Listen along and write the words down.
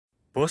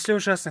После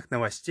ужасных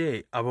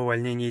новостей об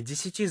увольнении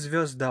 10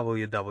 звезд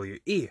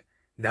WWE,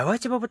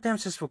 давайте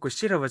попытаемся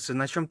сфокусироваться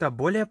на чем-то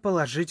более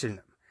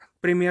положительном.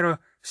 К примеру,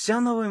 вся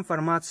новая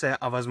информация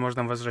о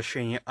возможном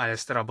возвращении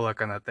Алистера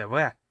Блэка на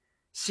ТВ,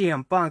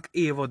 CM Punk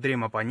и его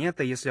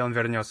дрим-оппонента, если он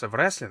вернется в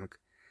рестлинг,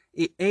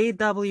 и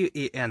AEW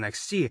и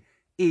NXT,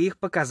 и их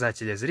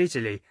показатели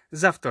зрителей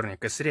за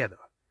вторник и среду.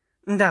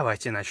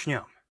 Давайте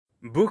начнем.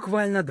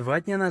 Буквально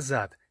 2 дня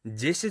назад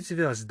 10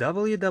 звезд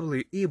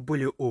WWE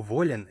были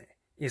уволены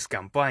из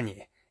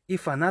компании, и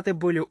фанаты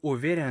были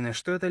уверены,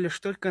 что это лишь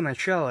только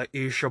начало,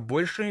 и еще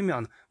больше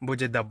имен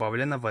будет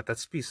добавлено в этот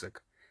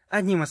список.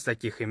 Одним из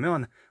таких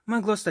имен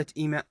могло стать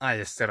имя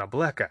Алистера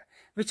Блэка,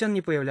 ведь он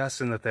не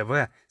появлялся на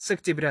ТВ с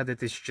октября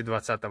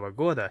 2020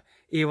 года,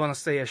 и его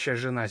настоящая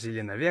жена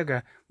Зелина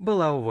Вега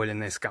была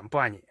уволена из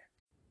компании.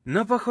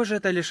 Но, похоже,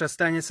 это лишь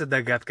останется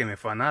догадками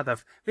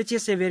фанатов, ведь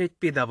если верить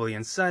PW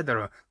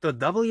Insider, то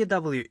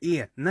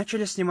WWE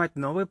начали снимать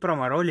новые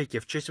промо-ролики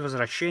в честь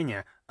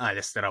возвращения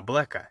Алистера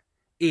Блэка.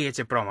 И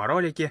эти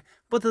промо-ролики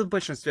будут в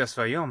большинстве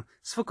своем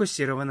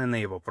сфокусированы на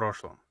его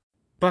прошлом.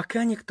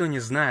 Пока никто не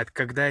знает,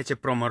 когда эти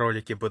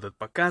промо-ролики будут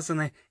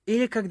показаны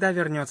или когда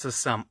вернется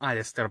сам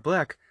Алистер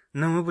Блэк,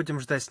 но мы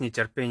будем ждать с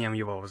нетерпением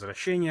его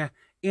возвращения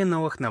и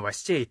новых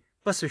новостей,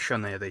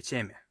 посвященных этой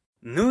теме.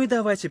 Ну и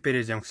давайте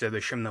перейдем к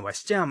следующим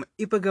новостям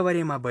и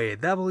поговорим об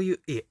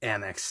AEW и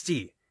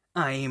NXT,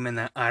 а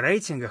именно о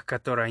рейтингах,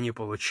 которые они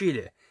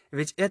получили,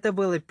 ведь это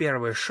было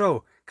первое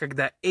шоу,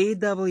 когда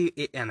AEW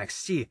и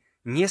NXT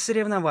не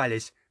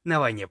соревновались на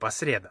войне по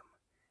средам.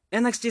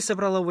 NXT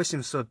собрало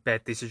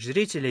 805 тысяч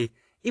зрителей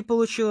и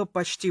получило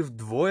почти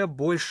вдвое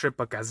больше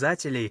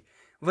показателей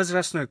в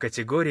возрастной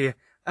категории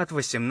от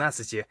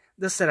 18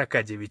 до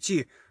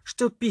 49,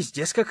 что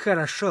пиздец как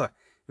хорошо,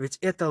 ведь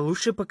это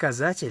лучший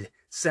показатель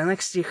с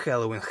NXT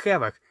Halloween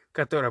Havoc,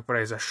 который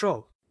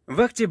произошел в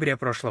октябре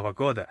прошлого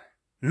года.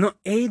 Но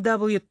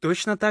AEW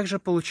точно так же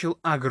получил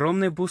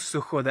огромный буст с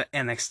ухода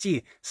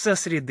NXT со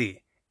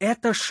среды.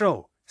 Это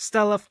шоу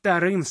стало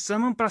вторым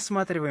самым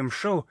просматриваемым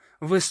шоу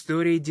в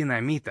истории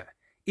Динамита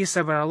и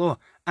собрало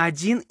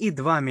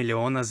 1,2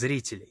 миллиона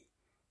зрителей.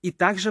 И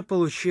также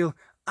получил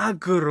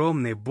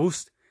огромный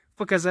буст в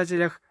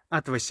показателях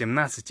от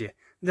 18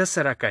 до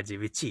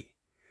 49.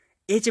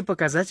 Эти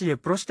показатели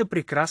просто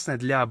прекрасны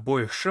для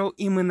обоих шоу,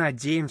 и мы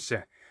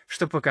надеемся,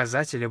 что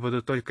показатели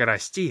будут только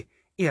расти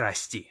и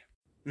расти.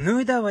 Ну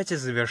и давайте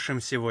завершим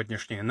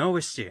сегодняшние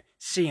новости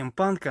с CM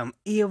Punk'ом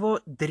и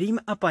его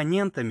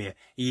дрим-оппонентами,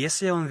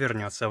 если он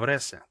вернется в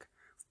рестлинг.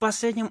 В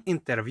последнем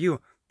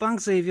интервью Punk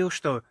заявил,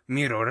 что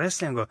миру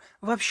рестлингу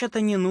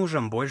вообще-то не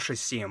нужен больше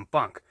CM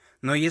Punk,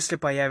 но если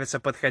появится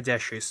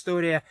подходящая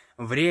история,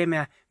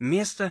 время,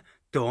 место,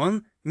 то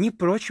он не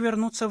прочь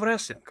вернуться в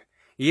рестлинг.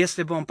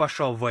 Если бы он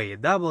пошел в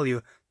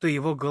AEW, то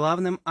его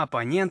главным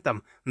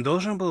оппонентом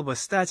должен был бы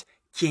стать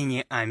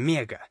Кенни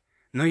Омега.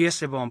 Но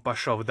если бы он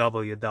пошел в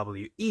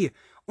WWE,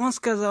 он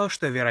сказал,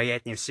 что,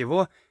 вероятнее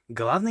всего,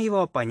 главным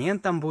его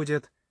оппонентом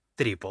будет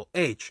Triple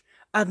H.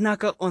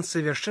 Однако он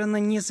совершенно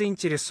не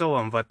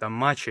заинтересован в этом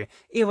матче,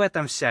 и в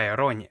этом вся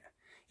ирония.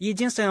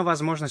 Единственная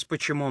возможность,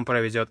 почему он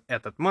проведет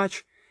этот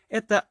матч,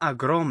 это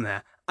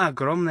огромное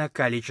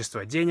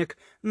количество денег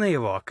на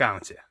его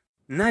аккаунте.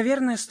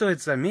 Наверное,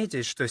 стоит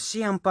заметить, что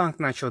CM Punk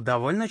начал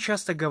довольно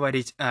часто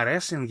говорить о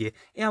рестлинге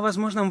и о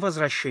возможном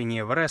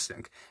возвращении в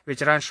рестлинг,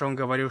 ведь раньше он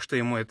говорил, что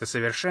ему это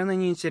совершенно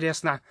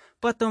неинтересно,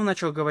 потом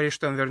начал говорить,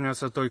 что он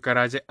вернется только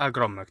ради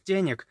огромных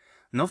денег,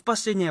 но в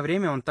последнее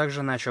время он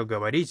также начал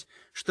говорить,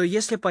 что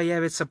если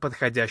появится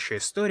подходящая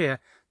история,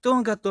 то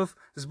он готов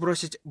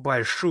сбросить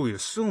большую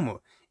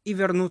сумму и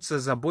вернуться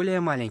за более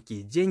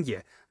маленькие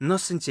деньги, но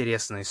с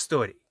интересной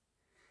историей.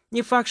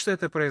 Не факт, что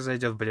это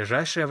произойдет в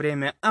ближайшее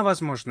время, а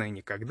возможно и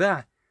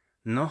никогда.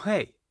 Но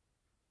хей,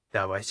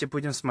 давайте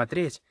будем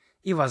смотреть,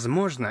 и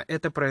возможно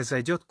это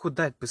произойдет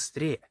куда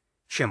быстрее,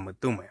 чем мы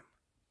думаем.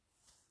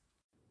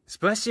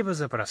 Спасибо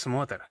за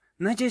просмотр.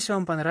 Надеюсь,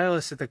 вам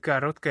понравилось это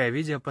короткое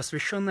видео,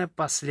 посвященное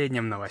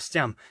последним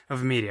новостям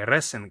в мире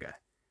рестлинга.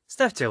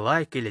 Ставьте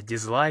лайк или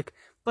дизлайк,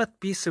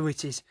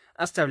 подписывайтесь,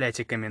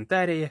 оставляйте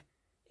комментарии,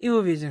 и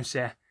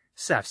увидимся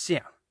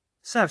совсем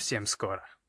скоро.